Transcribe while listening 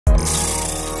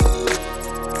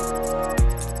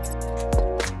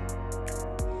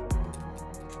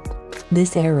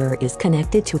This error is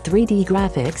connected to 3D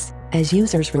graphics, as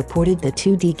users reported the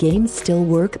 2D games still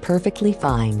work perfectly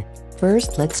fine.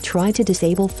 First, let's try to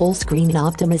disable full screen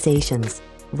optimizations.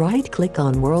 Right-click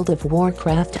on World of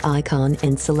Warcraft icon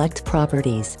and select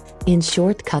Properties. In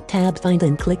Shortcut tab, find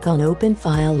and click on Open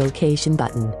File Location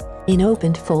button. In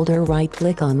Opened folder,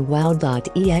 right-click on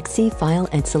wow.exe file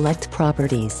and select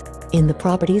Properties. In the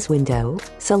Properties window,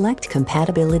 select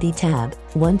Compatibility tab.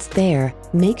 Once there,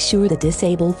 make sure the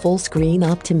Disable Full Screen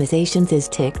Optimizations is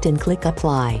ticked and click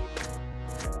Apply.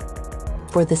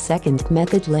 For the second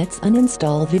method, let's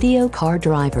uninstall video card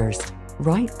drivers.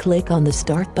 Right-click on the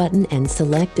Start button and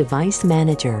select Device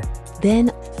Manager.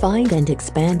 Then, find and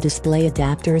expand Display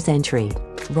Adapters entry.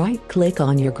 Right-click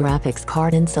on your graphics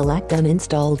card and select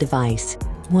Uninstall Device.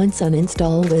 Once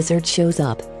Uninstall Wizard shows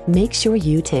up, make sure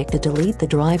you tick the Delete the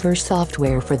driver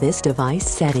software for this device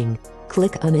setting.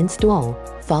 Click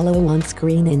Uninstall, follow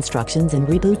on-screen instructions and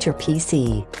reboot your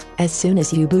PC. As soon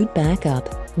as you boot back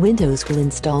up, Windows will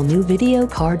install new video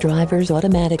card drivers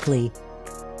automatically.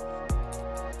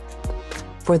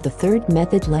 For the third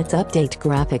method, let's update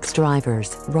graphics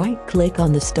drivers. Right-click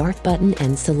on the Start button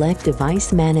and select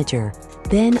Device Manager.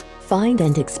 Then, find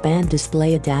and expand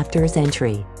Display Adapters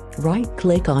entry.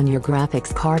 Right-click on your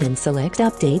graphics card and select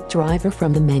Update Driver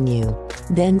from the menu.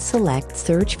 Then select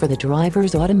Search for the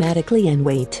drivers automatically and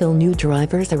wait till new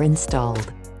drivers are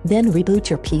installed. Then reboot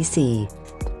your PC.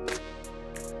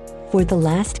 For the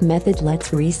last method,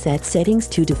 let's reset settings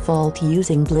to default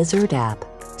using Blizzard app.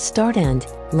 Start and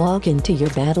log into your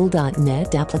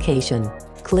Battle.net application.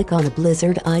 Click on a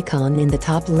Blizzard icon in the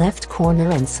top left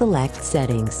corner and select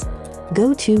Settings.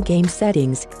 Go to Game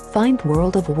Settings, find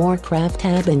World of Warcraft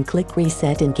tab and click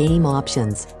Reset in Game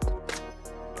Options.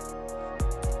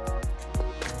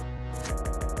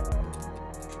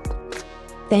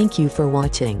 Thank you for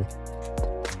watching.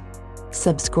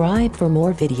 Subscribe for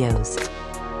more videos.